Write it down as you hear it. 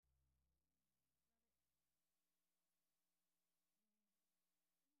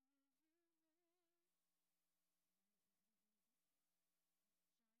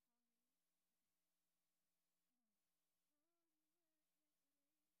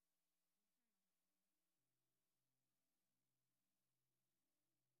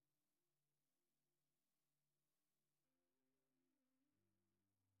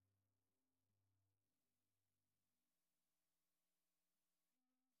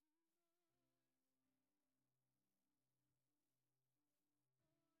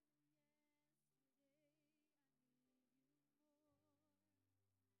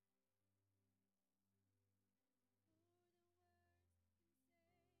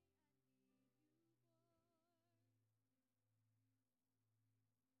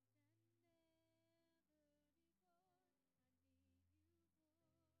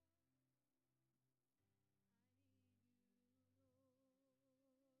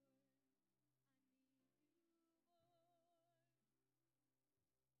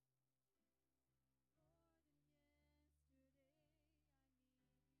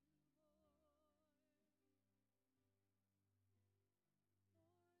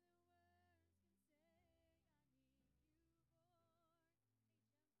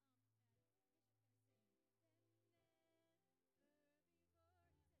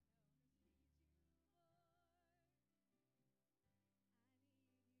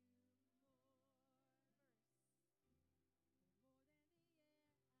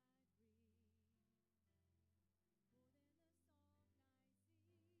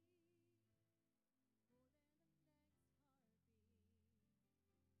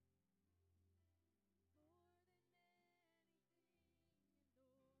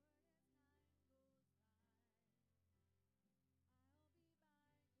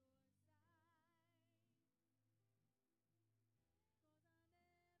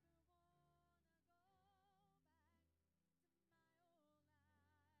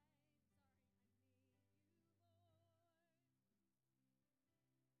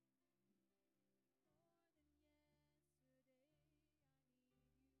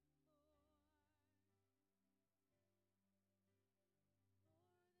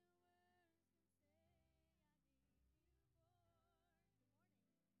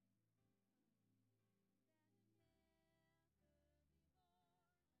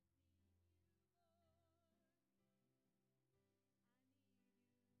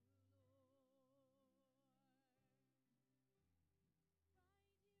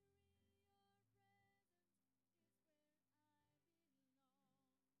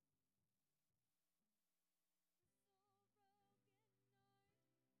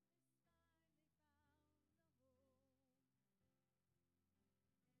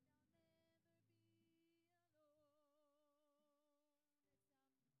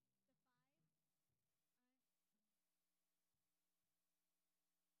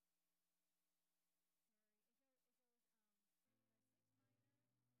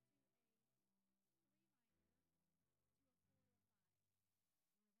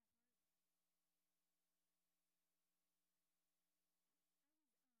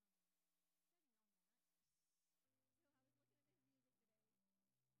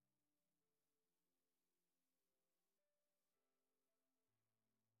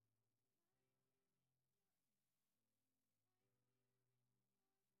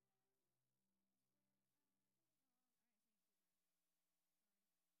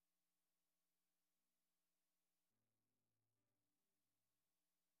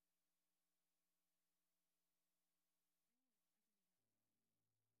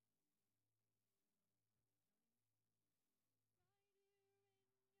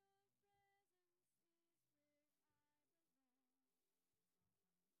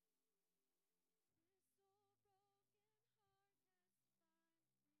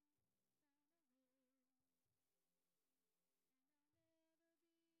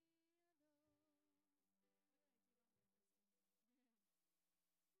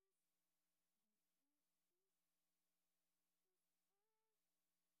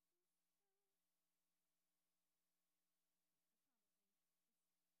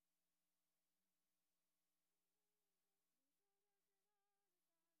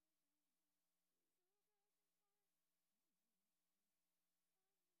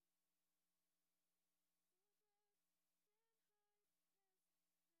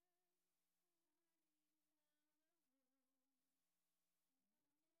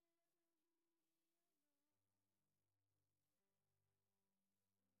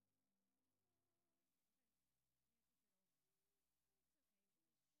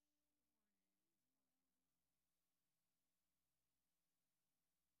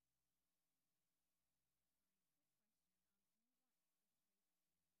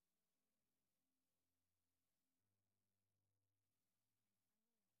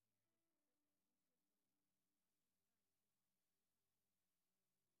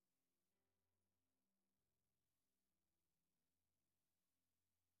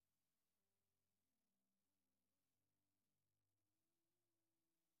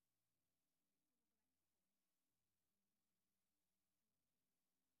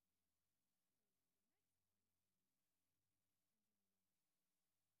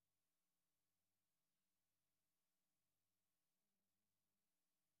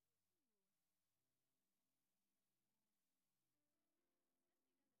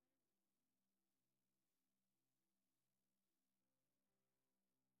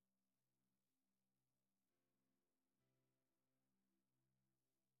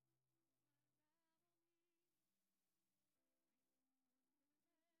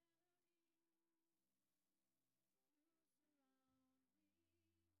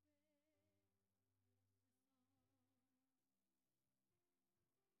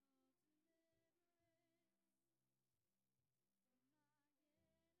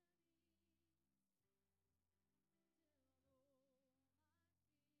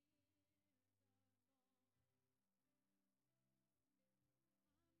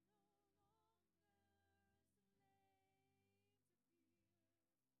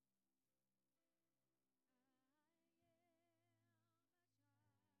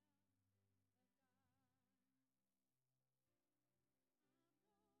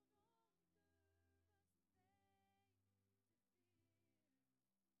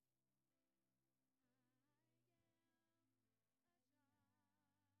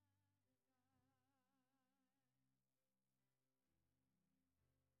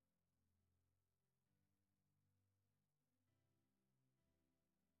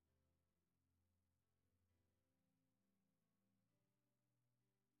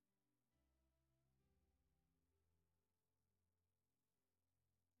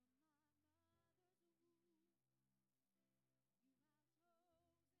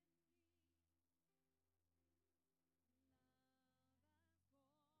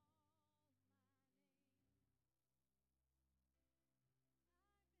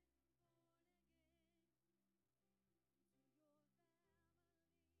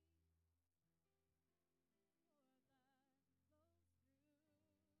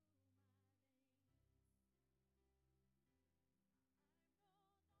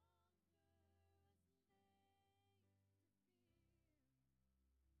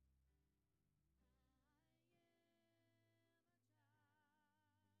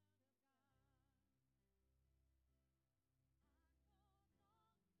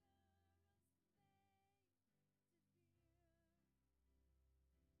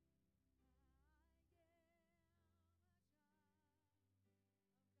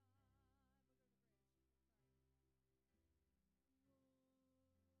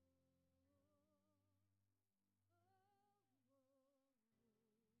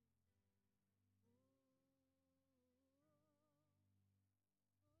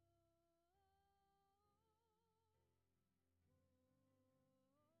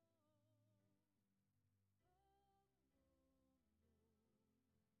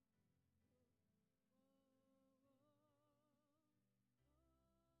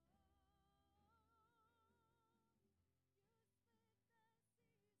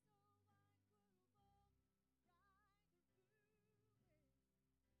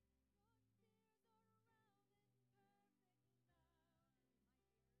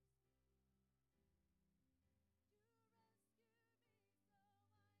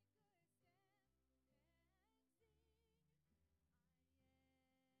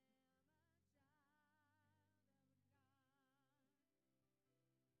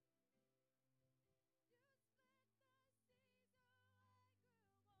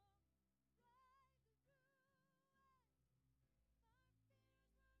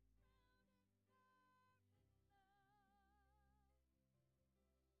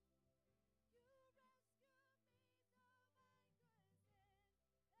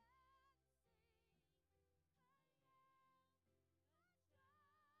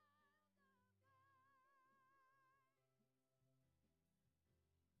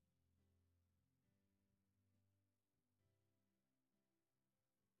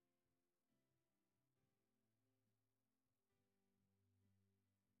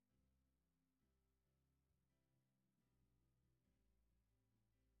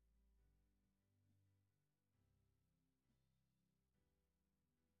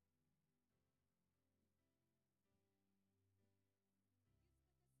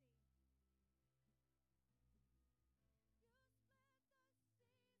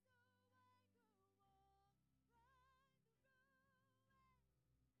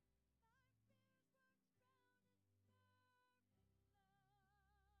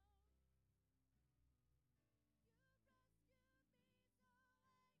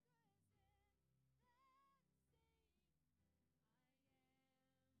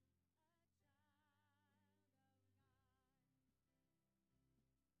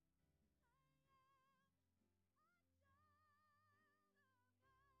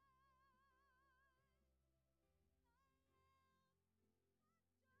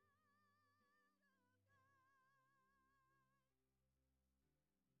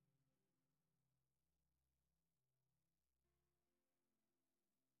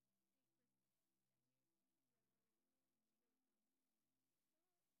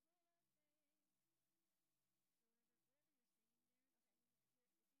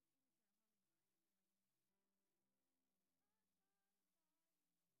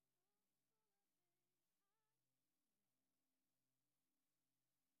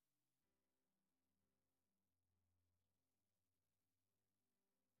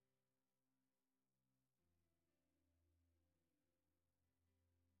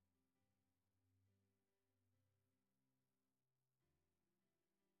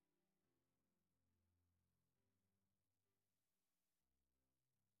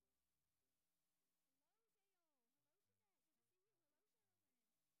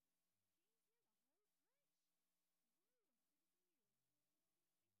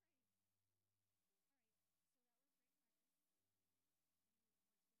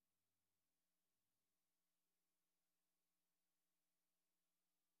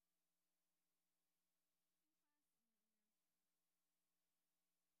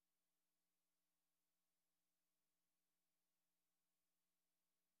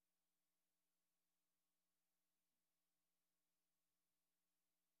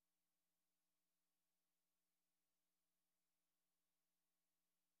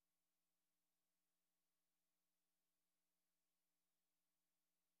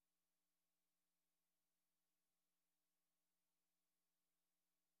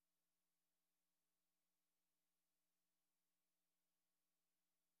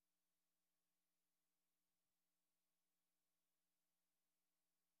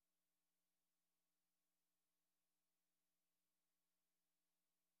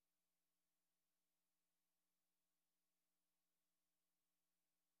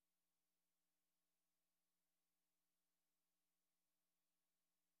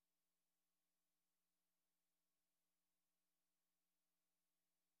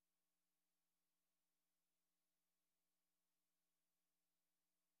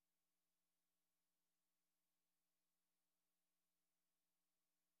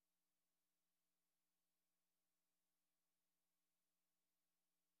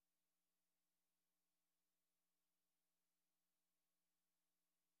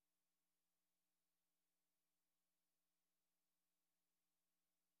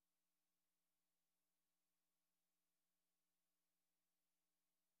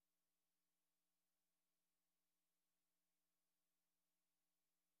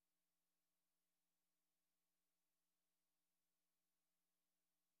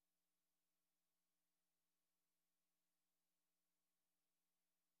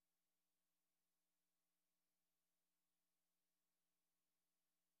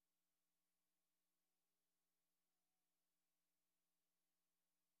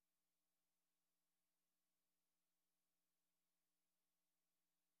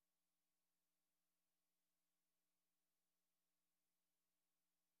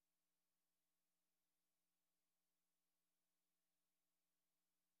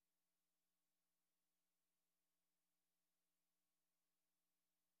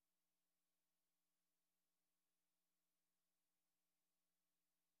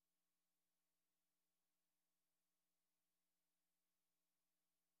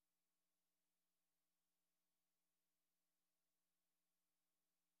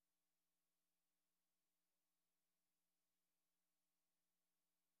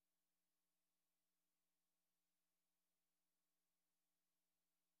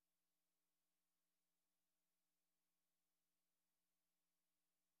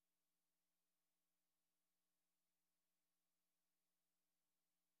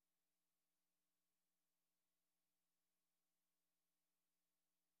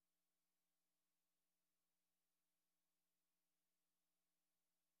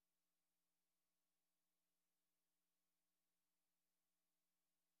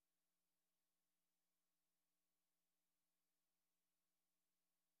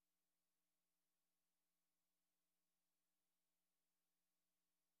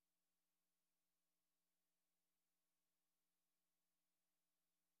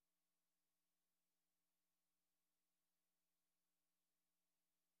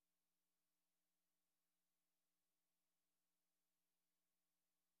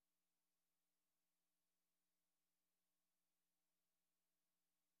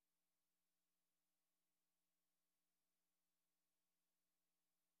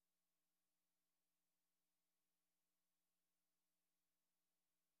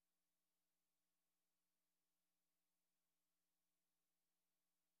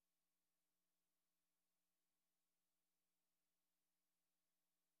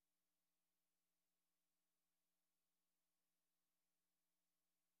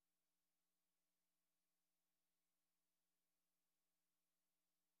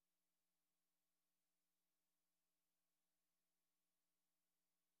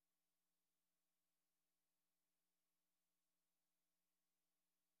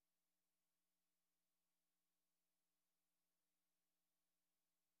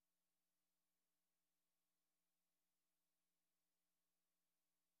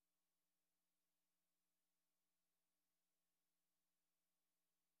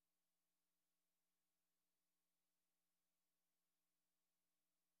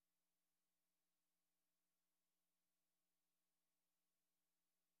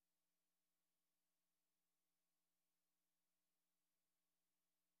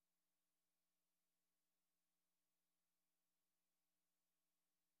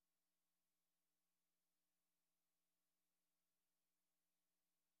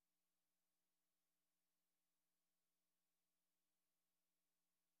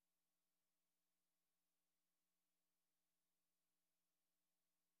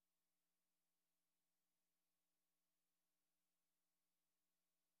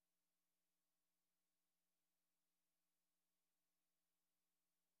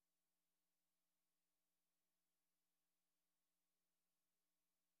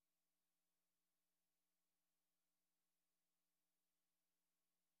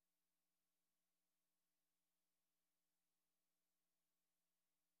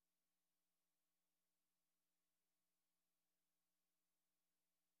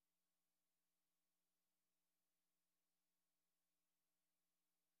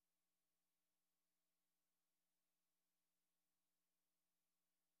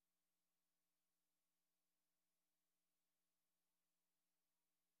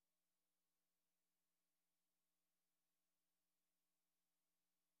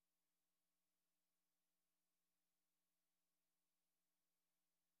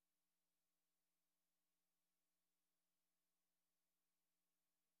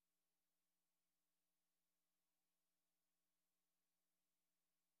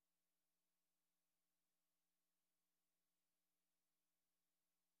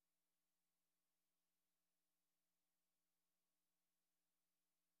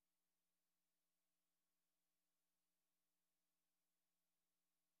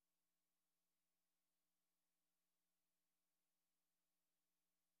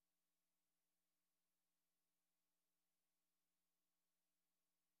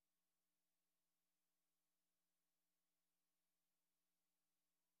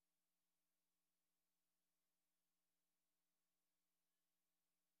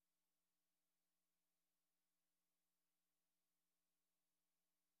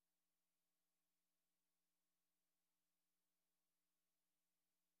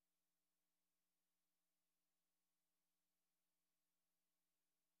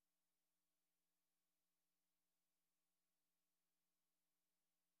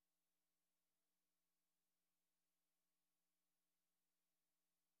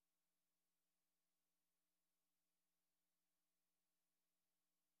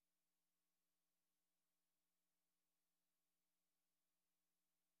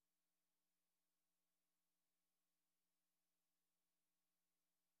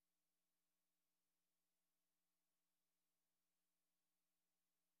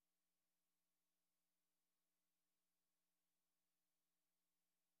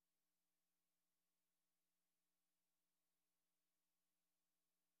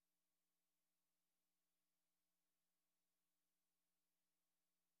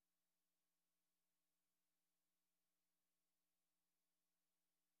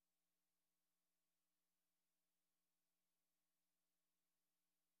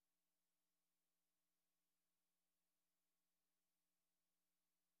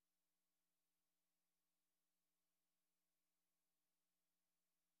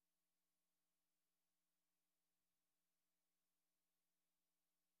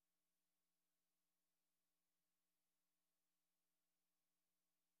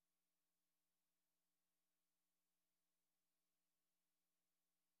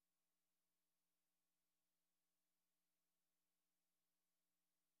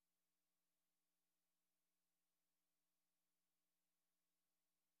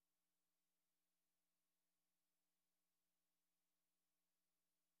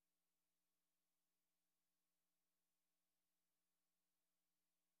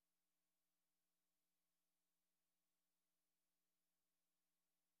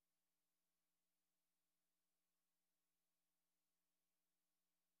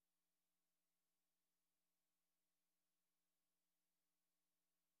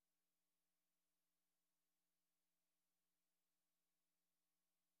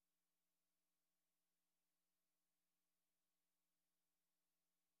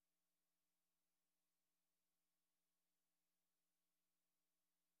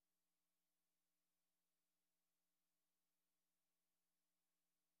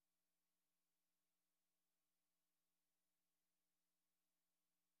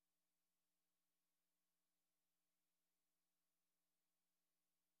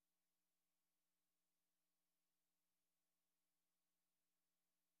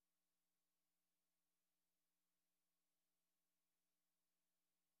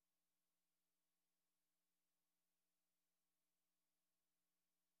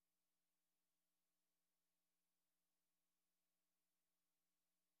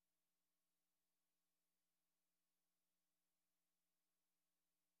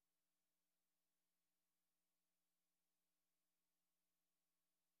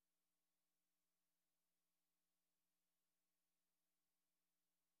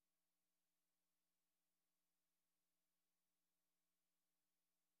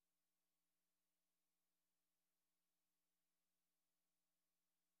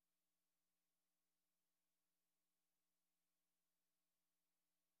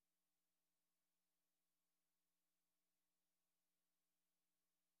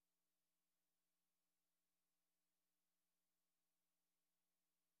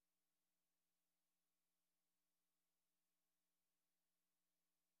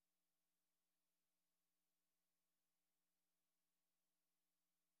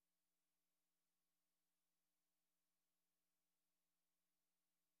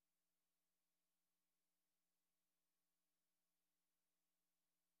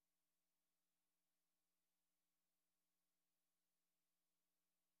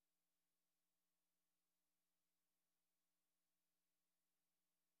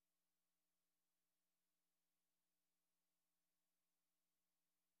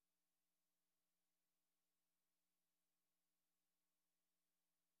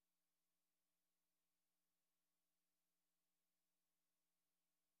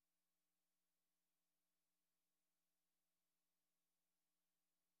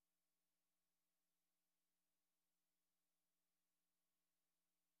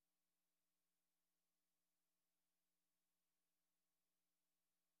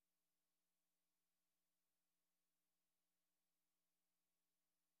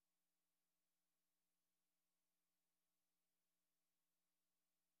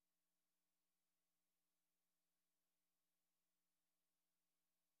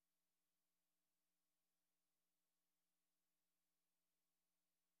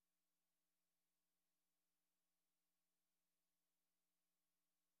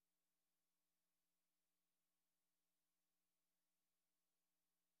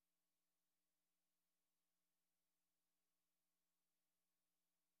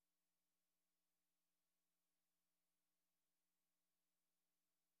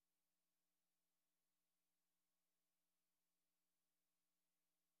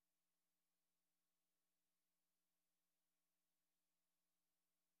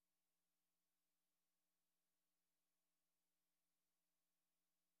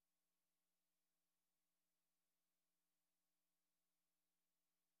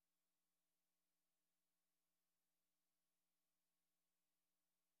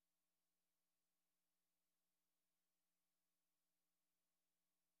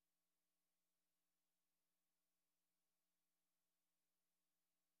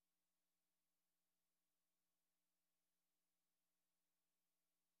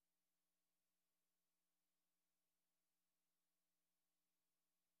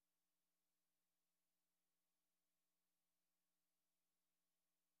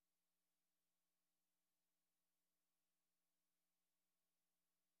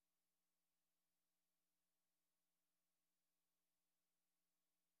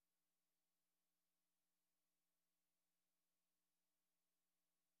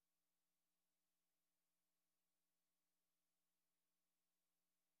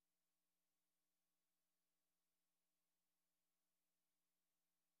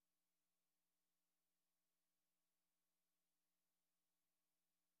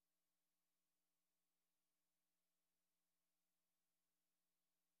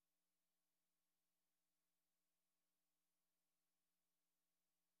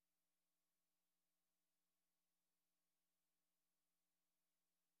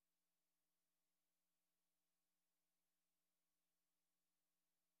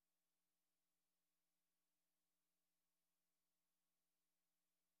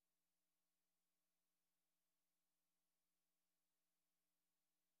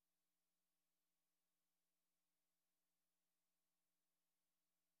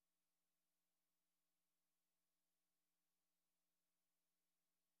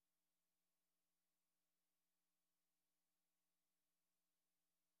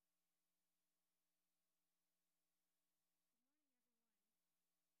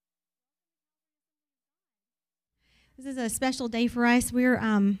This is a special day for us. We're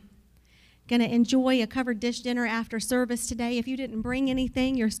going to enjoy a covered dish dinner after service today. If you didn't bring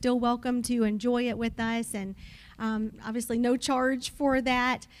anything, you're still welcome to enjoy it with us, and obviously no charge for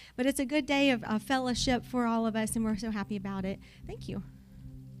that. But it's a good day of fellowship for all of us, and we're so happy about it. Thank you.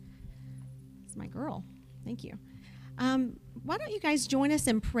 It's my girl. Thank you. Why don't you guys join us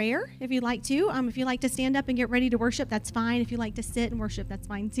in prayer if you'd like to. If you'd like to stand up and get ready to worship, that's fine. If you'd like to sit and worship, that's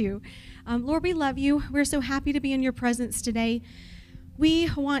fine too. Lord, we love you. We're so happy to be in your presence today. We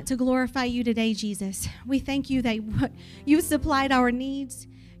want to glorify you today, Jesus. We thank you that you supplied our needs.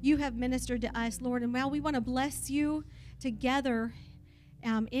 You have ministered to us, Lord. And we want to bless you together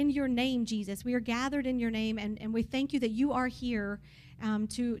in your name, Jesus. We are gathered in your name, and we thank you that you are here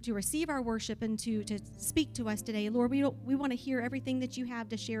to receive our worship and to speak to us today. Lord, we want to hear everything that you have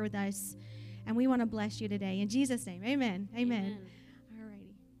to share with us, and we want to bless you today. In Jesus' name, amen. Amen. All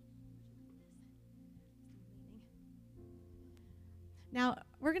righty. Now,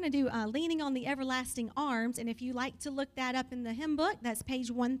 we're going to do Leaning on the Everlasting Arms, and if you like to look that up in the hymn book, that's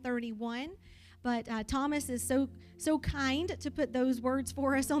page 131. But Thomas is so kind to put those words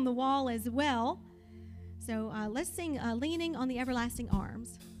for us on the wall as well. So let's sing Leaning on the Everlasting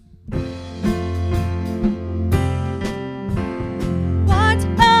Arms. What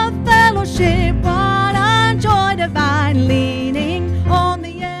a fellowship, what a joy divine, leaning on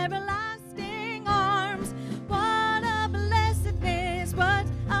the everlasting arms. What a blessedness, what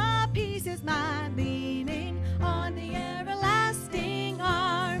a peace is mine, leaning on the everlasting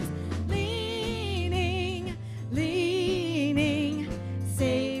arms. Leaning, leaning,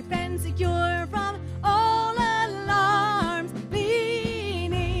 safe and secure from all alarms.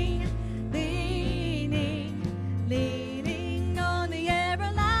 Leaning, leaning, leaning on the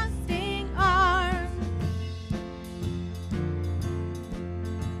everlasting arm.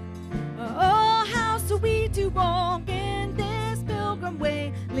 Oh, how sweet to walk in this pilgrim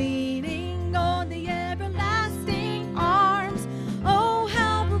way, leaning on the everlasting arms. Oh,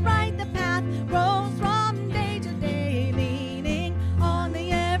 how bright the path grows from day to day, leaning on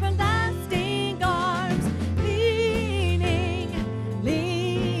the everlasting arms. Leaning,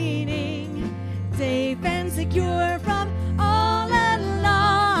 leaning, safe and secure from all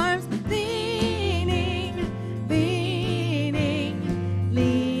alarms. Leaning, leaning,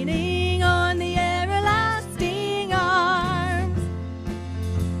 leaning on the everlasting arms.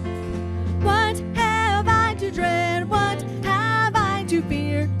 What have I to dread? What have I to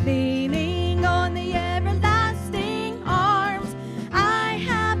fear? Leaning on the everlasting arms. I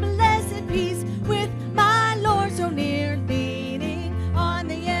have blessed peace with my Lord so near. Leaning on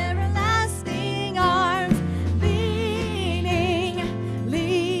the everlasting arms. Leaning,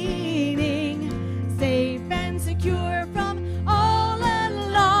 leaning, safe and secure from all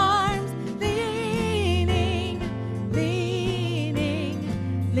alarms. Leaning, leaning,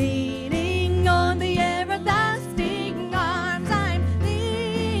 leaning on the everlasting arms. I'm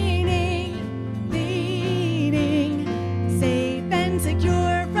leaning, leaning, safe and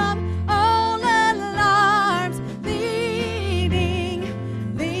secure from all alarms. Leaning,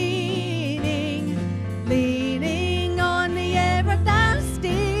 leaning, leaning on the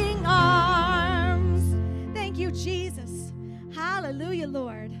everlasting arms. Thank you, Jesus. Hallelujah,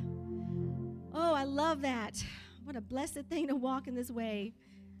 Lord. Oh, I love that. What a blessed thing to walk in this way.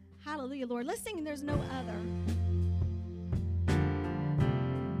 Hallelujah, Lord. Let's sing There's No Other.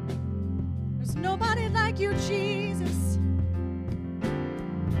 There's nobody like you, Jesus.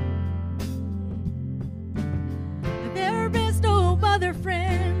 There is no other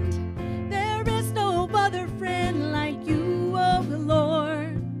friend. There is no other friend like you, oh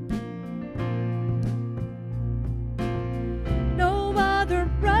Lord. No other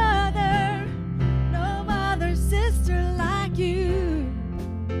brother, no other sister like you.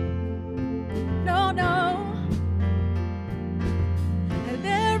 No, no.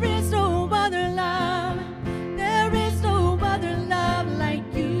 There is no other love. There is no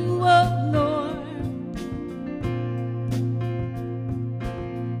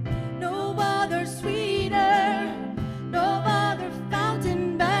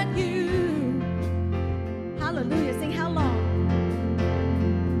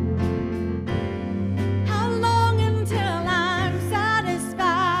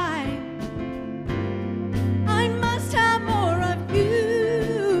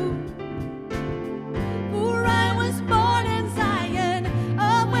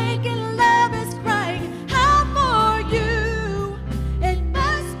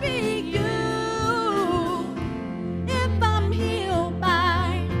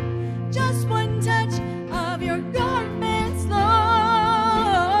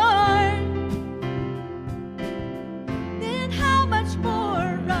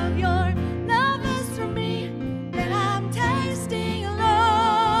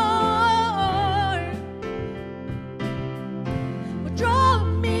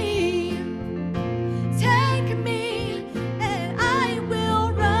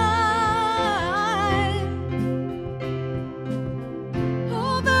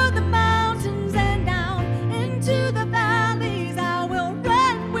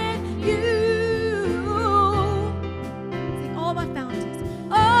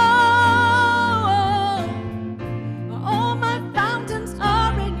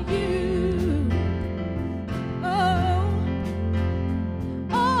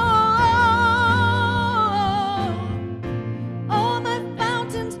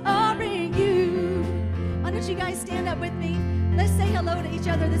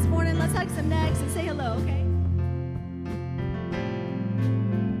this morning. Let's hug some necks and say hello, okay?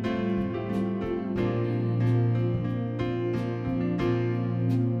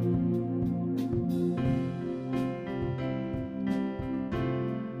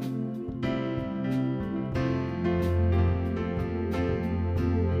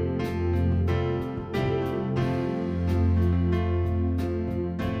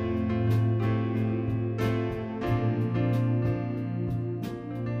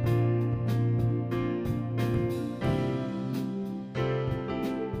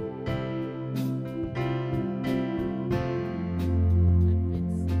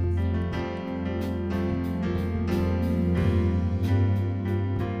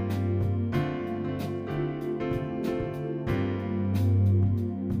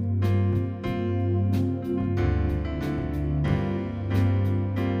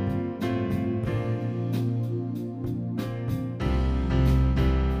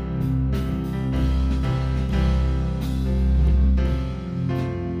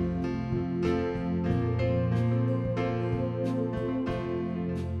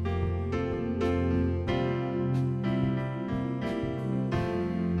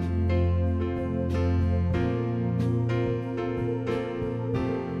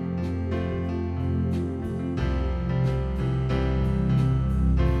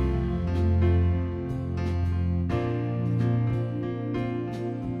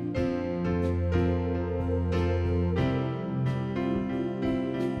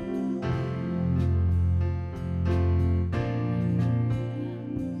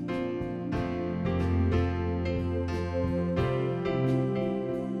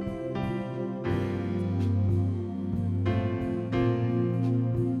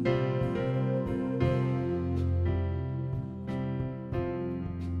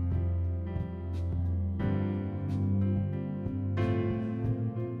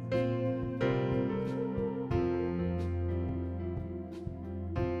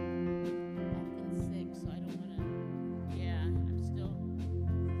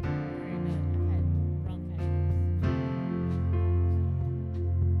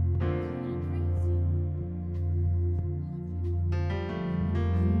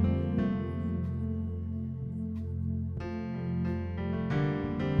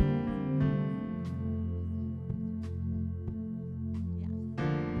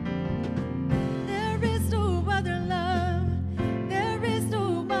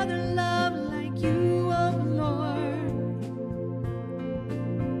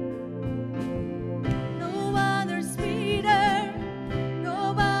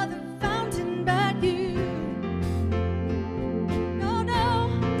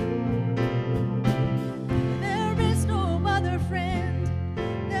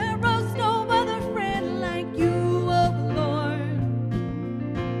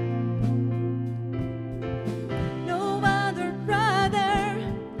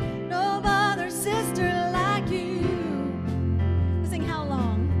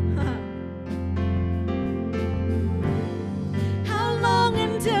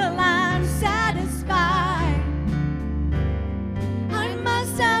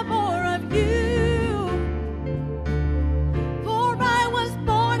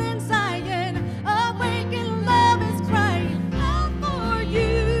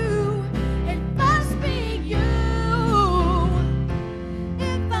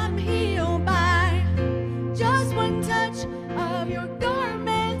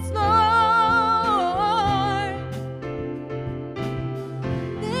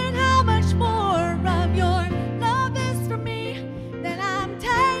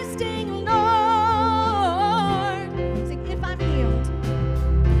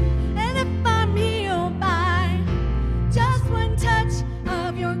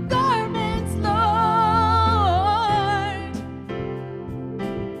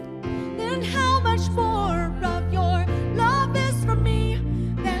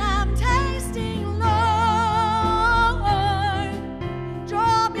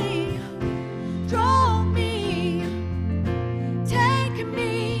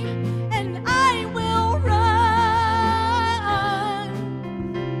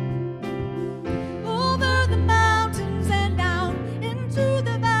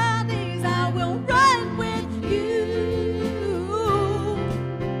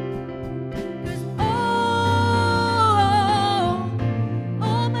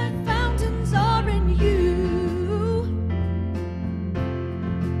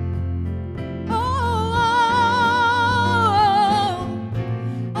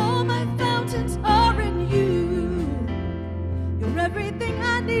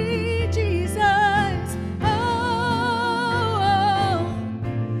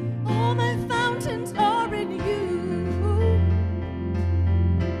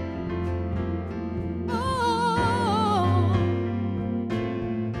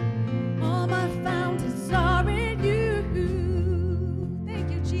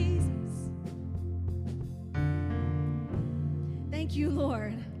 Thank you,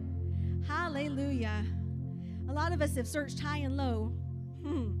 Lord. Hallelujah. A lot of us have searched high and low.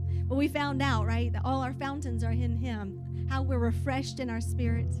 But we found out, right, that all our fountains are in Him. How we're refreshed in our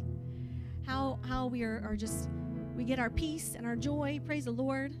spirit. How we are just, we get our peace and our joy. Praise the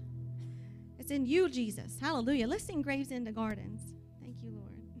Lord. It's in you, Jesus. Hallelujah. Let's sing Graves into Gardens. Thank you, Lord.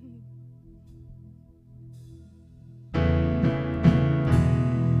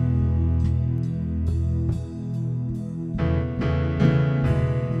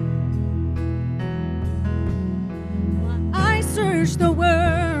 Search the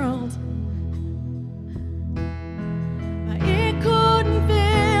world, but it couldn't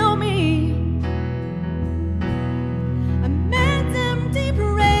fill me. A man's empty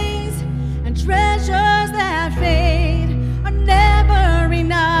praise and treasures that fade are never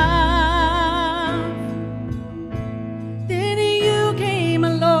enough. Then you came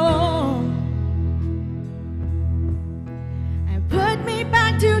along and put me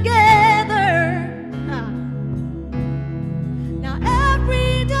back together.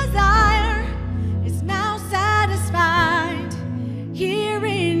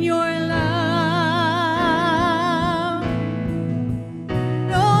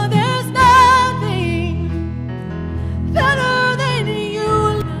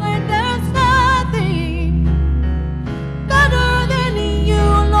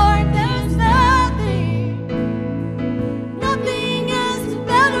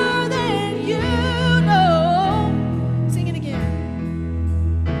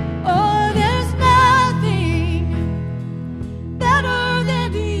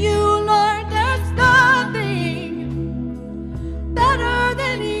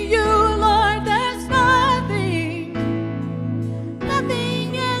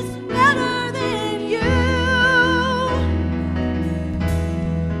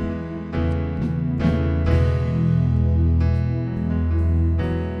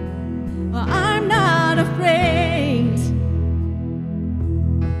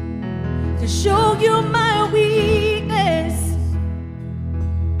 Show you my weakness,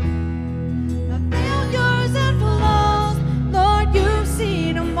 my failures and flaws. Lord, you've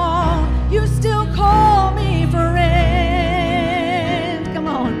seen them all. You still call me friend. Come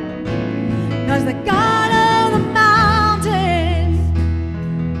on. 'Cause the God of the mountains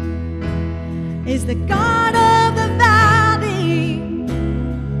is the God of the valley.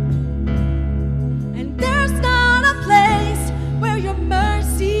 And there's not a place where your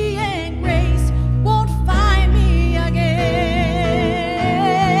mercy and grace won't find me again.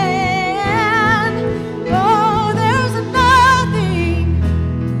 Oh, there's nothing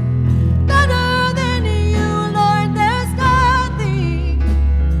better than you, Lord. There's nothing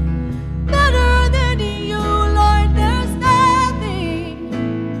better than you, Lord. There's nothing.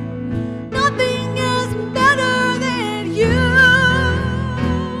 Nothing is better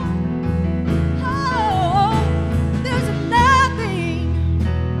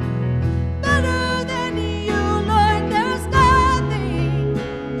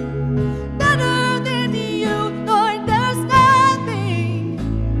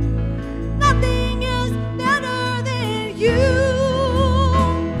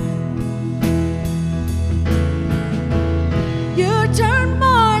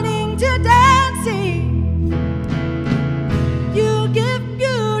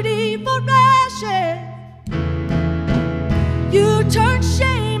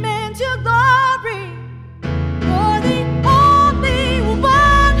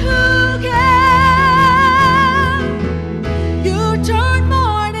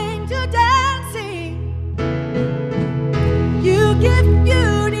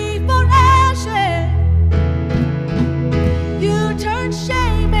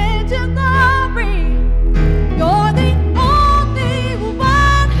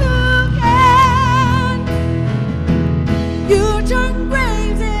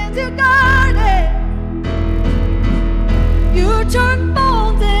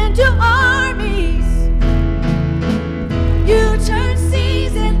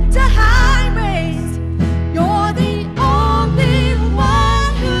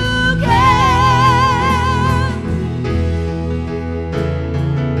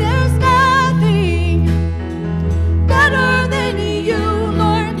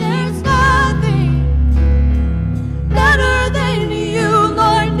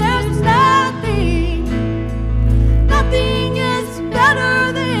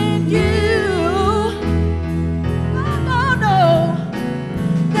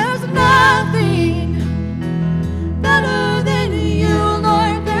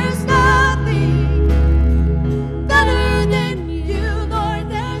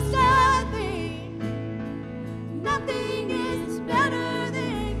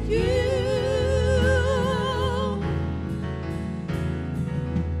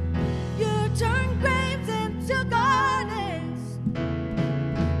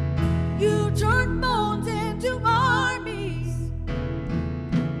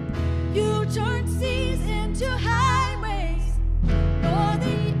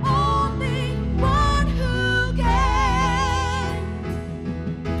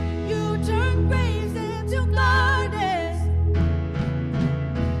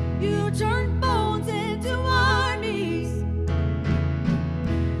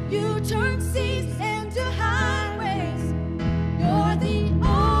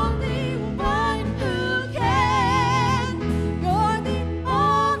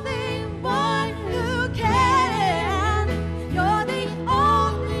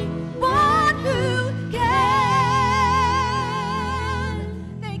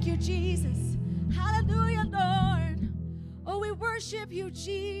Jesus. Hallelujah, Lord. Oh, we worship you,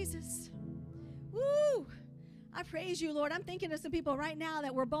 Jesus. Woo! I praise you, Lord. I'm thinking of some people right now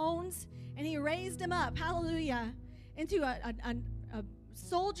that were bones, and he raised them up, hallelujah, into a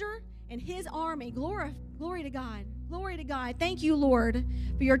soldier in his army. Glory to God. Glory to God. Thank you, Lord,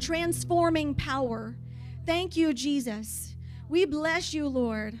 for your transforming power. Thank you, Jesus. We bless you,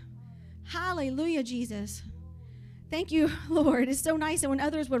 Lord. Hallelujah, Jesus. Thank you, Lord. It's so nice that when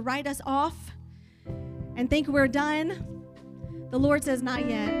others would write us off and think we're done, the Lord says, not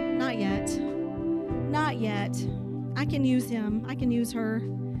yet, not yet, not yet. I can use him. I can use her.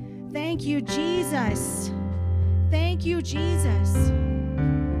 Thank you, Jesus. Thank you, Jesus.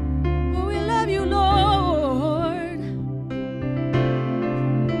 Oh, we love you, Lord.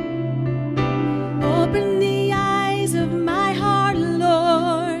 Open the eyes of my heart,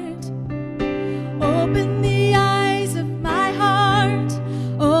 Lord. Open the eyes of my heart.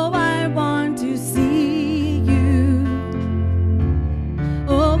 Oh, I want to see you.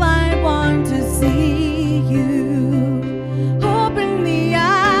 Oh, I want to see you. Open the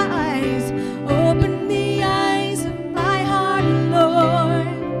eyes. Open the eyes of my heart, Lord.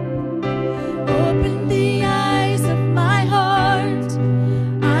 Open the eyes of my heart.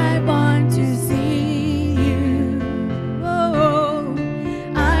 I want to see you. Oh,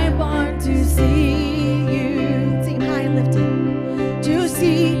 I want to see you. Sing high and lifted. To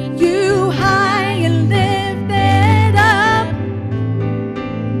see you high and lifted up,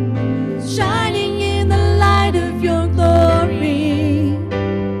 shining in the light of your glory.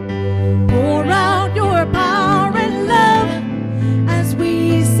 Pour out your power and love as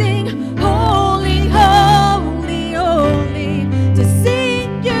we sing, holy, holy, holy. To see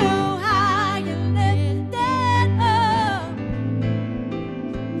you high and lifted up,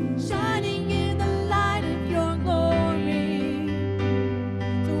 shining in the light of your glory.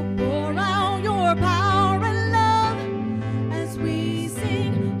 So pour out your power and love as we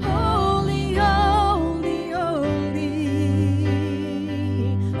sing, holy, holy, holy.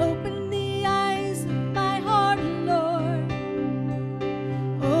 Open the eyes of my heart, Lord.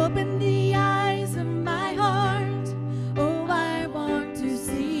 Open the eyes of my heart. Oh, I want to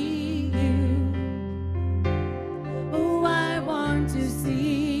see you. Oh, I want to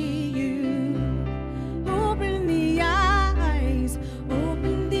see you. Open the eyes.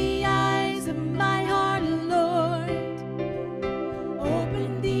 Open the eyes of my heart, Lord.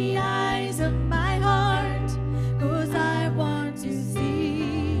 Open the eyes of my heart, 'cause I want to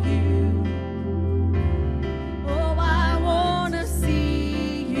see you. Oh, I want to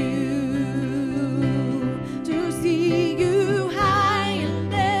see you. To see you high and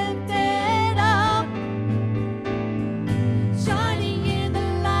lifted up, shining in the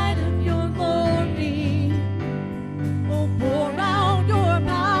light of your glory. Oh, pour out your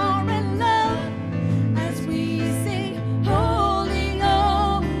power and love as we sing, holy,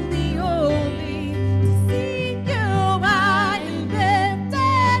 holy, holy. To see you high and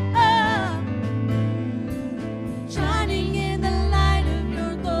lifted up, shining in the light of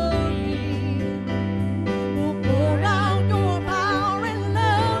your glory. Oh, pour out your power and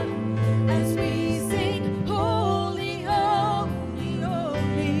love as we sing, holy, holy,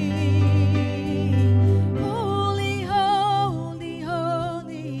 holy. Holy, holy,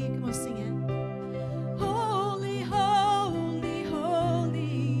 holy. Come on, sing it. Holy, holy,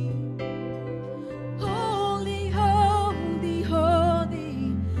 holy. Holy, holy, holy.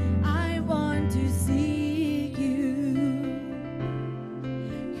 I want to see you.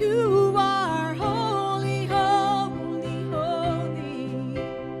 You are holy, holy, holy.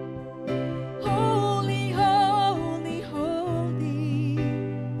 Holy, holy, holy.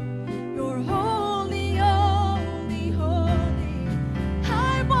 You're holy, holy, holy.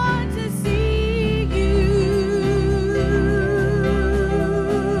 I want to see you.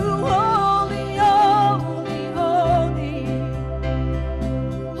 Holy, holy, holy.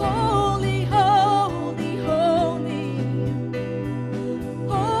 Holy, holy, holy.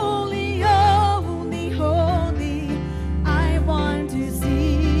 Holy,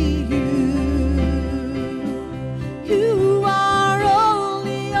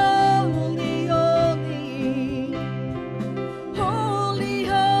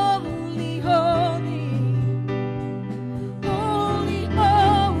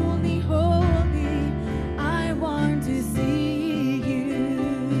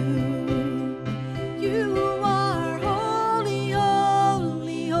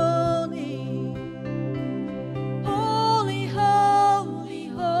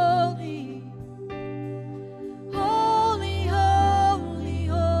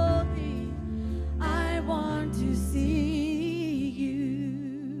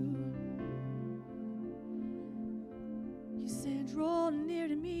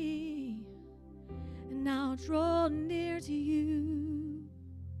 draw near to you.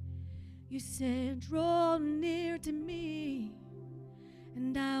 You said, draw near to me,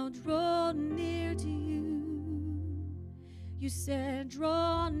 and I'll draw near to you. You said,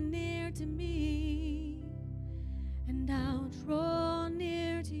 draw near to me, and I'll draw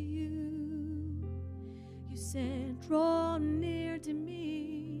near to you. You said, draw near to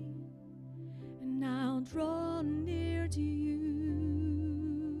me, and I'll draw near to you.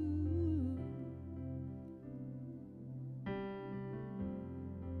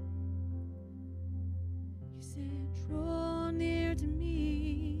 You said, draw near to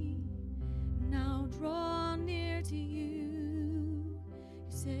me, and I'll draw near to you. You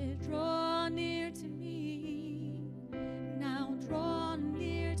said, draw near to me, and I'll draw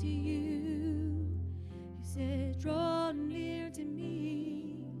near to you. You said, draw near to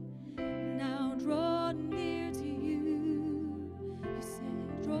me, and I'll draw near to you. You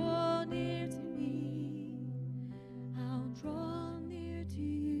said, draw near to me, I'll draw near to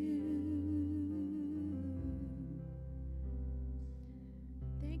you.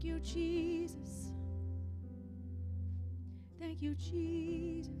 Thank you, Jesus. Thank you,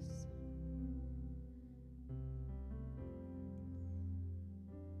 Jesus.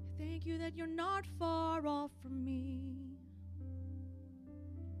 Thank you that you're not far off from me.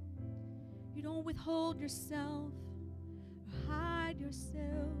 You don't withhold yourself or hide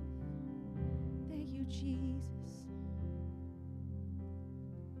yourself. Thank you, Jesus.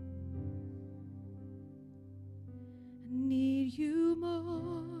 I need you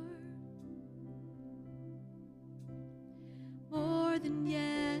more than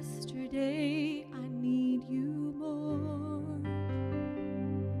yesterday. I need you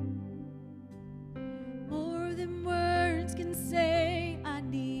more than words can say. I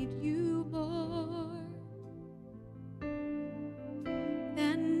need you more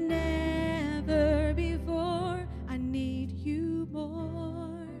than never before. I need you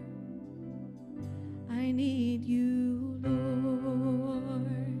more. I need you, Lord.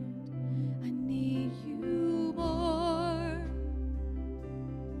 I need you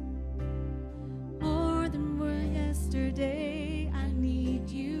more than were yesterday. I need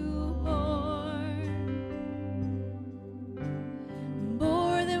you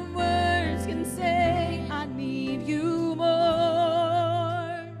more than words can say. I need you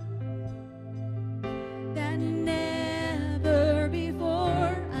more than never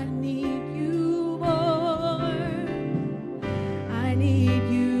before. I need you more. I need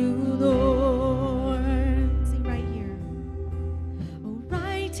you, Lord. Sing right here. Oh,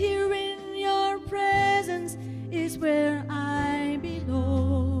 right here in your presence is where I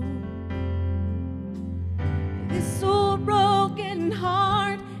belong. This old broken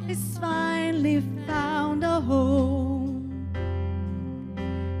heart has finally found a home,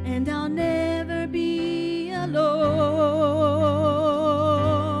 and I'll never be alone.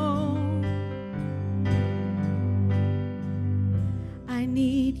 I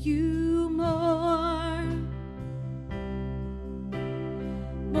need you more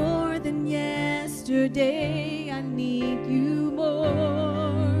than yesterday. I need you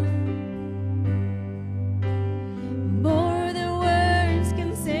more than words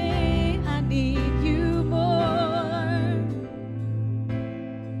can say. I need you more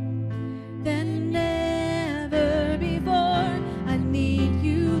than never before. I need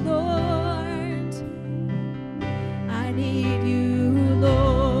you, Lord. I need you,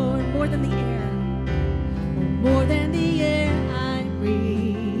 Lord, more than the air, more than the air I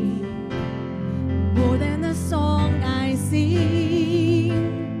breathe, more than the song I sing,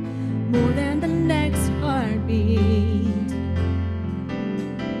 more than the next heartbeat,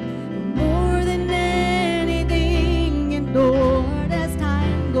 more than anything. And Lord, as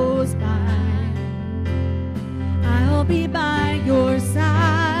time goes by, I'll be by your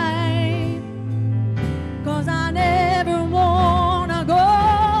side, 'cause I never wanna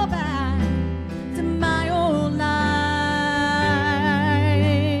go back to my old life.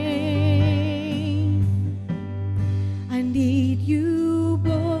 I need you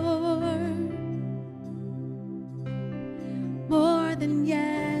more than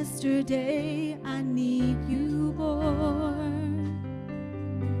yesterday. I need you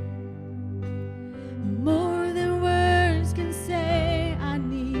more than words can say. I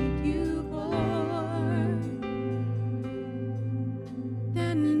need you more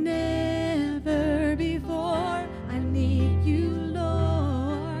than never before. I need you,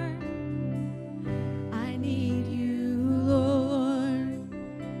 Lord. I need you, Lord.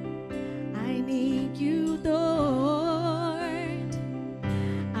 I need you, Lord.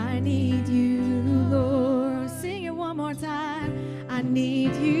 I need you, Lord. Sing it one more time. I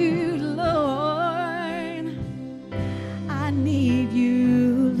need you, Lord.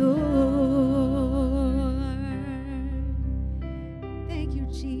 Thank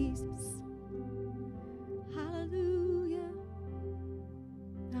you, Jesus. Hallelujah.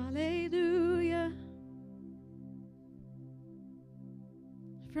 Hallelujah.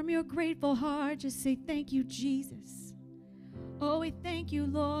 From your grateful heart, just say, thank you, Jesus. Oh, we thank you,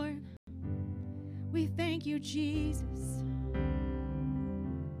 Lord. We thank you, Jesus.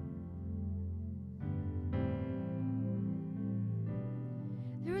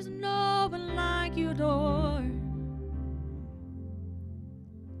 There is no one like you, Lord.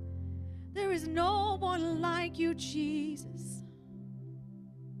 There is no one like you, Jesus.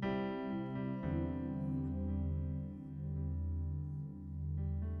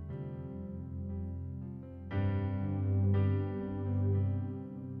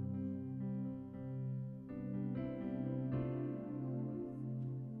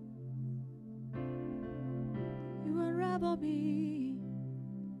 You unravel me.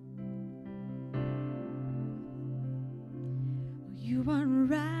 You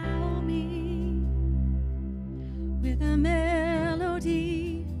unravel me with a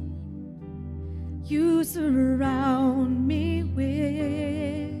melody. You surround me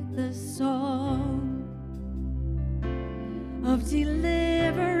with a song of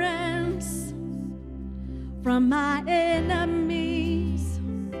deliverance from my enemies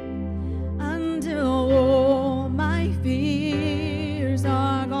until all my fears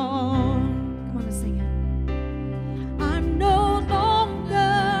are gone. Come on and sing it. I'm no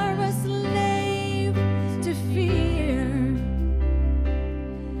longer a slave to fear.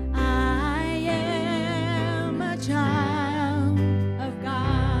 I am a child of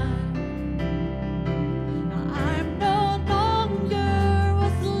God. I'm no longer a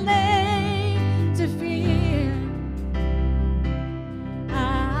slave to fear.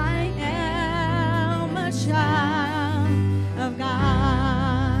 I am a child of God.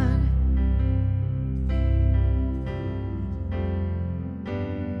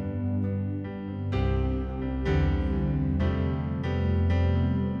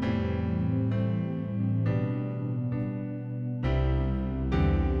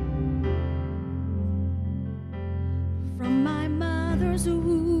 From my mother's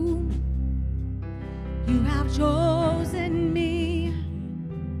womb, you have chosen me.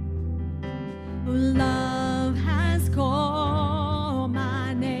 Love has called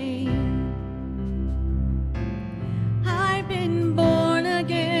my name. I've been born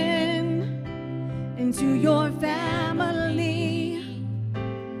again into your family.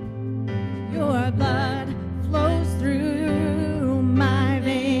 Your blood flows through my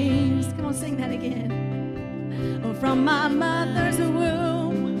veins. Come on, sing that again. Oh, from my mother's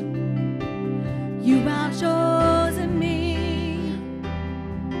womb, you have chosen me.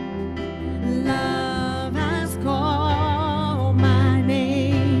 Love has called my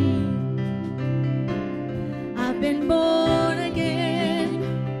name. I've been born again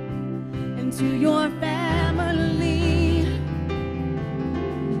into your family.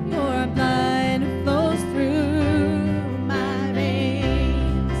 Your blood flows through my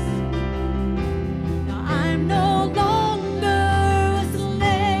veins. Now I'm no longer a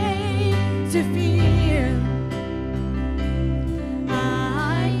slave to fear. I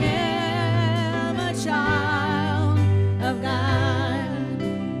am a child of God.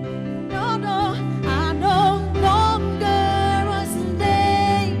 No, no, I'm no longer a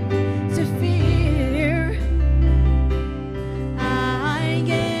slave to fear.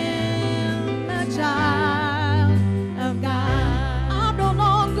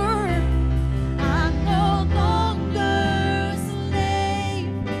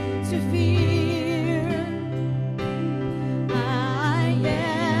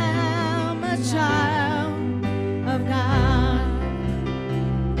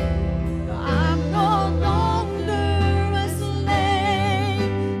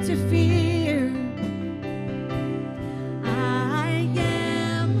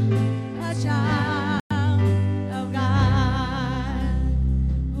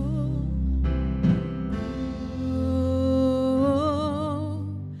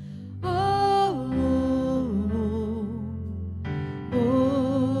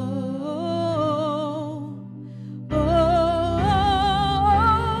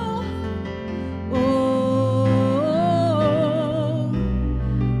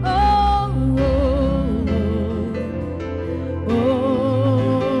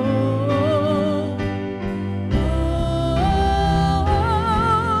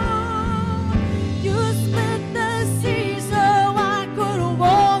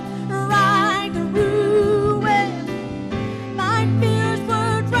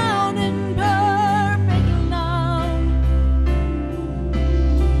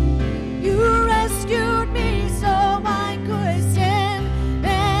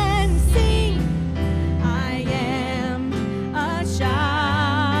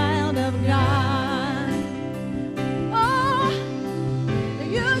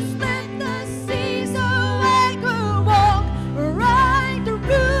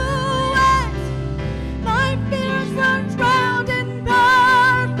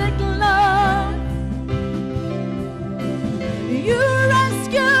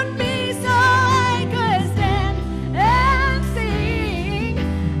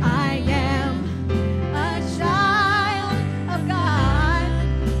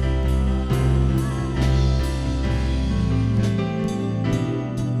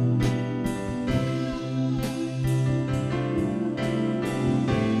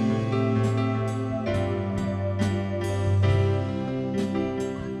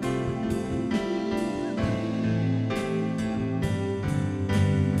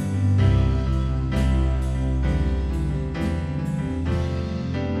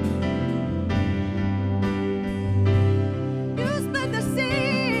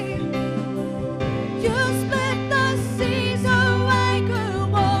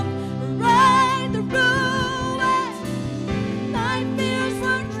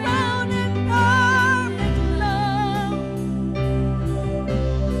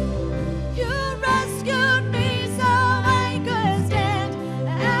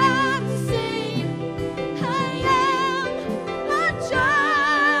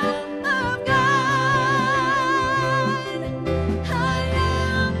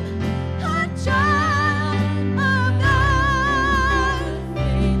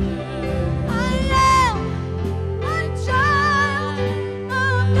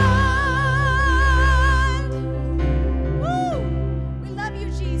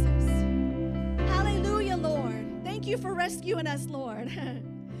 rescuing us, Lord.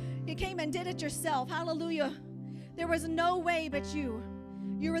 You came and did it yourself. Hallelujah. There was no way but you.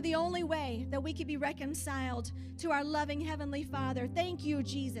 You were the only way that we could be reconciled to our loving Heavenly Father. Thank you,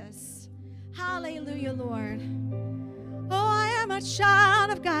 Jesus. Hallelujah, Lord. Oh, I am a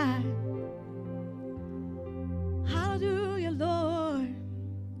child of God. Hallelujah, Lord.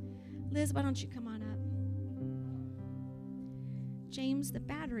 Liz, why don't you come on up? James, the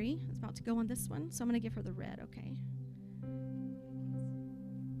battery is about to go on this one, so I'm going to give her the red, okay?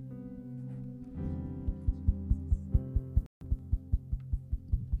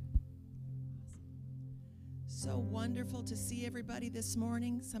 So wonderful to see everybody this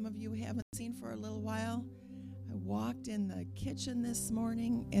morning. Some of you haven't seen for a little while. I walked in the kitchen this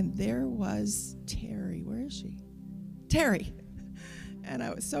morning, and there was Terry. Where is she? Terry. And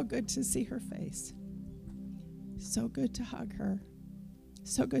it was so good to see her face. So good to hug her.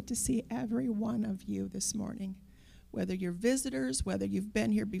 So good to see every one of you this morning. Whether you're visitors, whether you've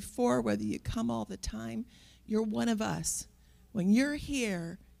been here before, whether you come all the time, you're one of us. When you're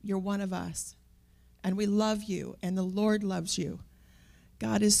here, you're one of us. And we love you, and the Lord loves you.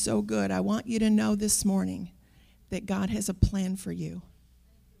 God is so good. I want you to know this morning that God has a plan for you.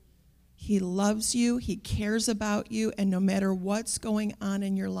 He loves you. He cares about you. And no matter what's going on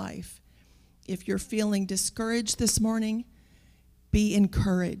in your life, if you're feeling discouraged this morning, be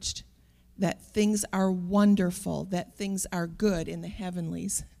encouraged that things are wonderful, that things are good in the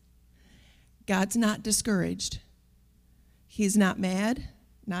heavenlies. God's not discouraged. He's not mad,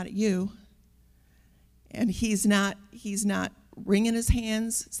 not at you. And he's not wringing his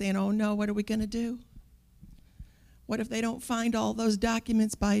hands saying, oh no, what are we going to do? What if they don't find all those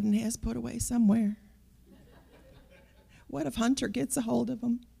documents Biden has put away somewhere? What if Hunter gets a hold of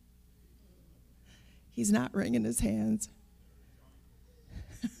them? He's not wringing his hands.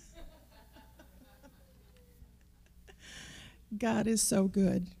 God is so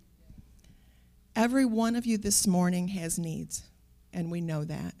good. Every one of you this morning has needs. And we know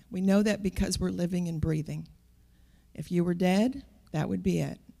that. We know that because we're living and breathing. If you were dead, that would be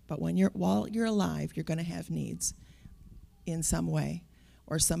it. But while you're alive, you're going to have needs in some way.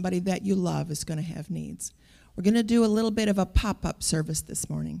 Or somebody that you love is going to have needs. We're going to do a little bit of a pop-up service this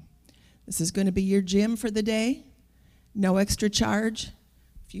morning. This is going to be your gym for the day. No extra charge.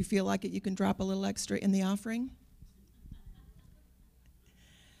 If you feel like it, you can drop a little extra in the offering.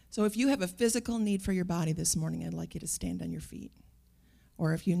 So if you have a physical need for your body this morning, I'd like you to stand on your feet.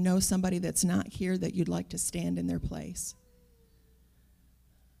 Or if you know somebody that's not here that you'd like to stand in their place.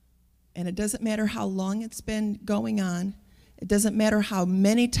 And it doesn't matter how long it's been going on. It doesn't matter how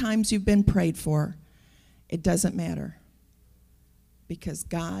many times you've been prayed for. It doesn't matter. Because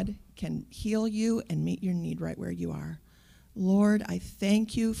God can heal you and meet your need right where you are. Lord, I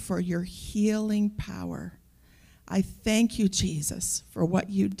thank you for your healing power. I thank you, Jesus, for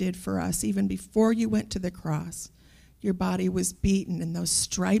what you did for us even before you went to the cross. Your body was beaten, and those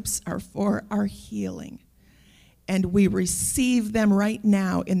stripes are for our healing. And we receive them right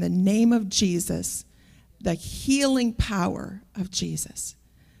now in the name of Jesus, the healing power of Jesus.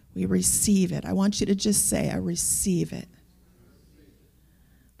 We receive it. I want you to just say, I receive it.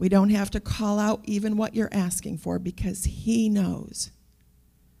 We don't have to call out even what you're asking for because he knows.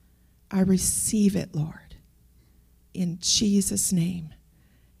 I receive it, Lord, in Jesus' name.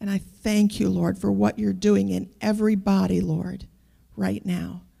 And I thank you, Lord, for what you're doing in every body, Lord, right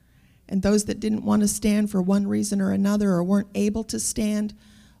now. And those that didn't want to stand for one reason or another or weren't able to stand,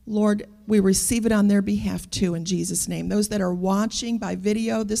 Lord, we receive it on their behalf too in Jesus' name. Those that are watching by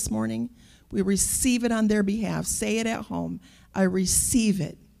video this morning, we receive it on their behalf. Say it at home. I receive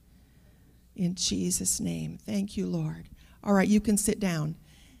it in Jesus' name. Thank you, Lord. All right, you can sit down.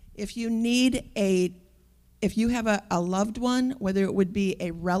 If you have a loved one, whether it would be a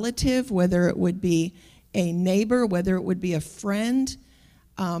relative, whether it would be a neighbor, whether it would be a friend,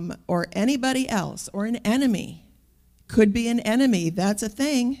 or anybody else, or an enemy, could be an enemy, that's a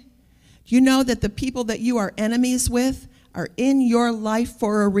thing. Do you know that the people that you are enemies with are in your life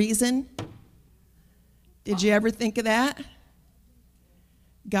for a reason? Did you ever think of that?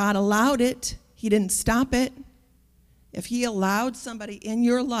 God allowed it. He didn't stop it. If he allowed somebody in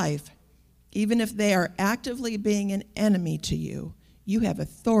your life, even if they are actively being an enemy to you, you have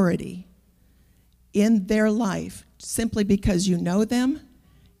authority in their life simply because you know them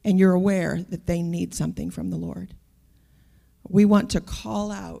and you're aware that they need something from the Lord. We want to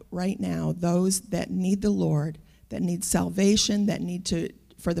call out right now those that need the Lord, that need salvation, that need to,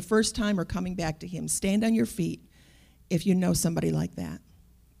 for the first time, or coming back to him. Stand on your feet if you know somebody like that.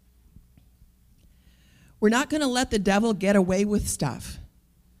 We're not going to let the devil get away with stuff.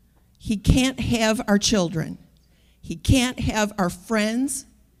 He can't have our children. He can't have our friends.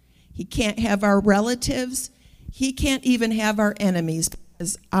 He can't have our relatives. He can't even have our enemies,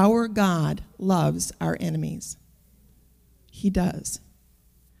 because our God loves our enemies. He does.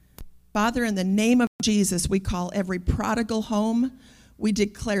 Father, in the name of Jesus, we call every prodigal home. We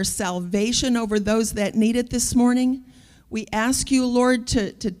declare salvation over those that need it this morning. We ask you, Lord,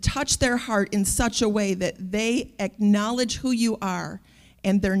 to touch their heart in such a way that they acknowledge who you are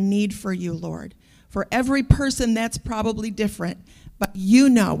and their need for you, Lord. For every person, that's probably different, but you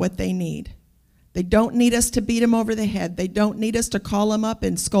know what they need. They don't need us to beat them over the head. They don't need us to call them up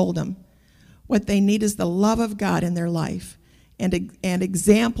and scold them. What they need is the love of God in their life and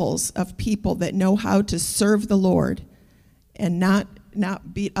examples of people that know how to serve the Lord and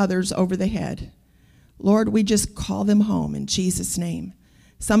not beat others over the head. Lord, we just call them home in Jesus' name.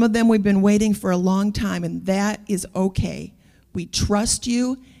 Some of them we've been waiting for a long time, and that is okay. We trust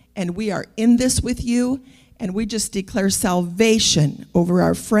you, and we are in this with you, and we just declare salvation over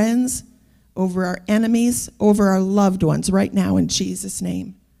our friends, over our enemies, over our loved ones right now in Jesus'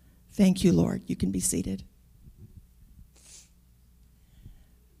 name. Thank you, Lord. You can be seated.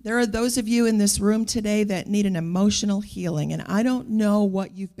 There are those of you in this room today that need an emotional healing, and I don't know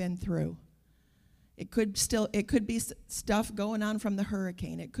what you've been through. It could be stuff going on from the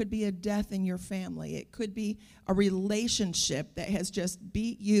hurricane. It could be a death in your family. It could be a relationship that has just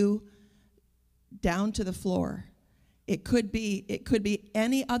beat you down to the floor. It could be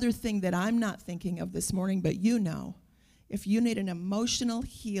any other thing that I'm not thinking of this morning, but you know, if you need an emotional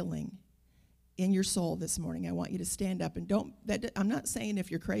healing in your soul this morning, I want you to stand up and I'm not saying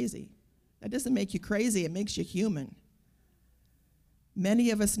if you're crazy. That doesn't make you crazy, it makes you human.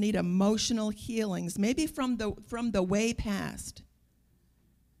 Many of us need emotional healings, maybe from the way past.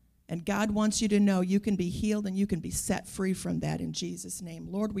 And God wants you to know you can be healed and you can be set free from that in Jesus' name.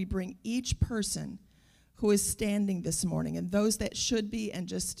 Lord, we bring each person who is standing this morning and those that should be and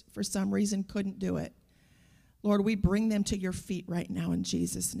just for some reason couldn't do it. Lord, we bring them to your feet right now in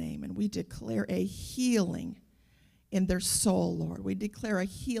Jesus' name, and we declare a healing in their soul, Lord. We declare a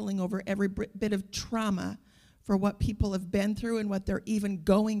healing over every bit of trauma for what people have been through and what they're even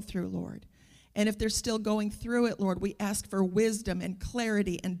going through, Lord. And if they're still going through it, Lord, we ask for wisdom and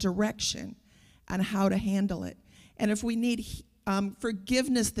clarity and direction on how to handle it. And if we need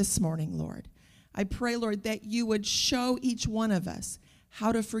forgiveness this morning, Lord, I pray, Lord, that you would show each one of us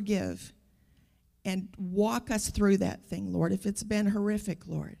how to forgive and walk us through that thing, Lord. If it's been horrific,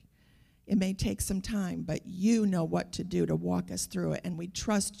 Lord, it may take some time, but you know what to do to walk us through it. And we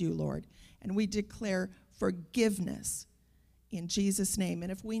trust you, Lord, and we declare forgiveness in Jesus' name.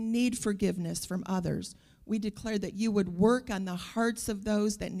 And if we need forgiveness from others, we declare that you would work on the hearts of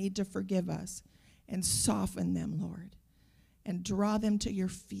those that need to forgive us and soften them, Lord, and draw them to your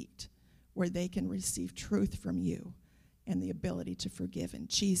feet where they can receive truth from you and the ability to forgive in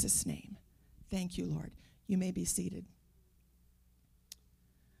Jesus' name. Thank you, Lord. You may be seated.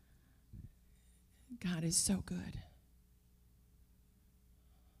 God is so good.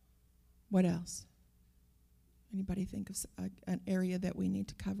 What else? Anybody think of an area that we need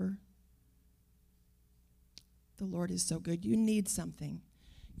to cover? The Lord is so good. You need something.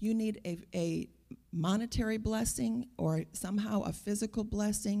 You need a monetary blessing or somehow a physical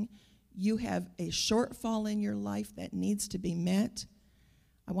blessing. You have a shortfall in your life that needs to be met.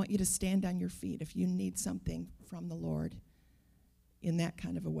 I want you to stand on your feet if you need something from the Lord in that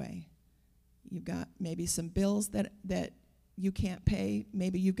kind of a way. You've got maybe some bills that you can't pay.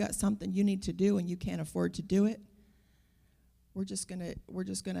 Maybe you've got something you need to do and you can't afford to do it. We're just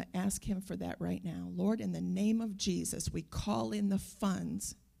gonna ask him for that right now. Lord, in the name of Jesus, we call in the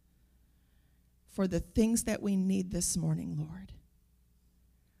funds for the things that we need this morning, Lord.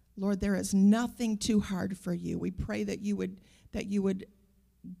 Lord, there is nothing too hard for you. We pray that you would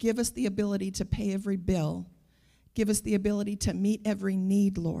give us the ability to pay every bill. Give us the ability to meet every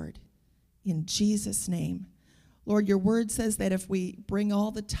need, Lord, in Jesus' name. Lord, your word says that if we bring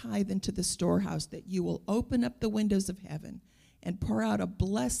all the tithe into the storehouse, that you will open up the windows of heaven and pour out a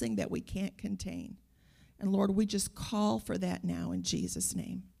blessing that we can't contain. And Lord, we just call for that now in Jesus'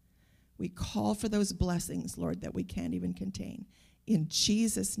 name. We call for those blessings, Lord, that we can't even contain. In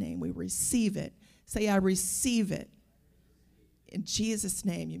Jesus' name, we receive it. Say, I receive it. In Jesus'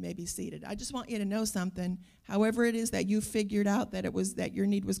 name, you may be seated. I just want you to know something. However it is that you figured out that your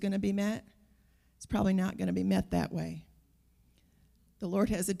need was going to be met, it's probably not going to be met that way. The Lord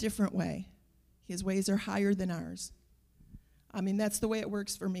has a different way. His ways are higher than ours. I mean, that's the way it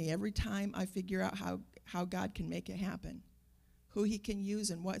works for me. Every time I figure out how God can make it happen, who he can use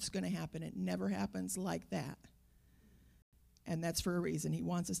and what's going to happen, it never happens like that. And that's for a reason. He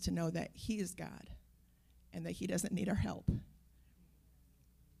wants us to know that he is God and that he doesn't need our help.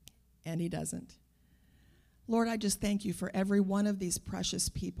 And he doesn't. Lord, I just thank you for every one of these precious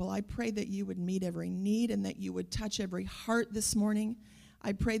people. I pray that you would meet every need and that you would touch every heart this morning.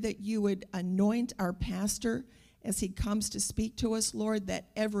 I pray that you would anoint our pastor as he comes to speak to us, Lord, that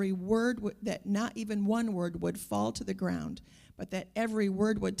every word, that not even one word would fall to the ground, but that every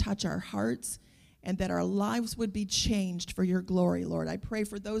word would touch our hearts and that our lives would be changed for your glory, Lord. I pray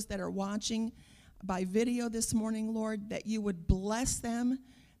for those that are watching by video this morning, Lord, that you would bless them,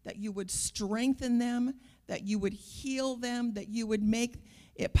 that you would strengthen them, that you would heal them, that you would make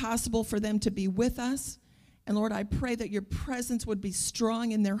it possible for them to be with us. And Lord, I pray that your presence would be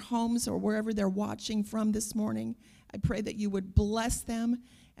strong in their homes or wherever they're watching from this morning. I pray that you would bless them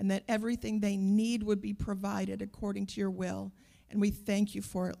and that everything they need would be provided according to your will. And we thank you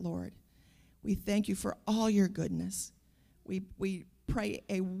for it, Lord. We thank you for all your goodness. We pray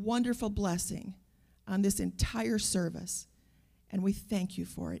a wonderful blessing on this entire service. And we thank you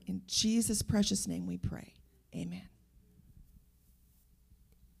for it. In Jesus' precious name we pray. Amen.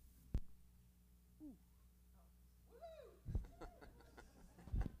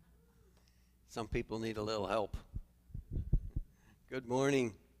 Some people need a little help. Good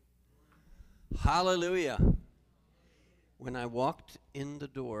morning. Hallelujah. When I walked in the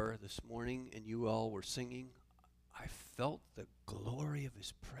door this morning and you all were singing, I felt the glory of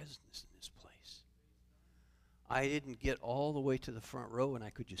his presence in this place. I didn't get all the way to the front row and I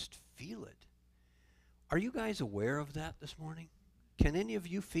could just feel it. Are you guys aware of that this morning? Can any of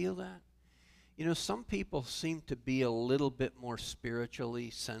you feel that? You know, some people seem to be a little bit more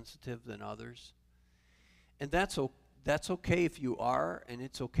spiritually sensitive than others. And that's okay if you are, and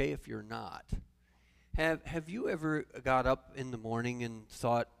it's okay if you're not. Have you ever got up in the morning and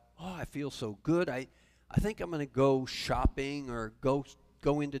thought, oh, I feel so good. I think I'm going to go shopping or go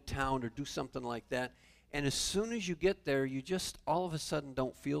into town or do something like that. And as soon as you get there, you just all of a sudden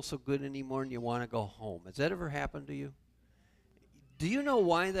don't feel so good anymore and you want to go home. Has that ever happened to you? Do you know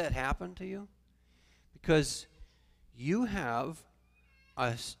why that happened to you? Because you have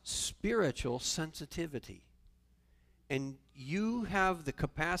a spiritual sensitivity. And you have the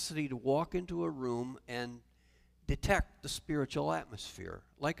capacity to walk into a room and detect the spiritual atmosphere,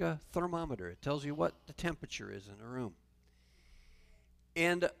 like a thermometer. It tells you what the temperature is in a room.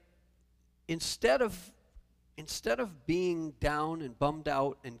 And instead of being down and bummed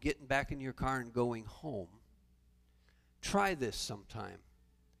out and getting back in your car and going home, try this sometime.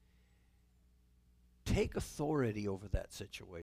 Take authority over that situation.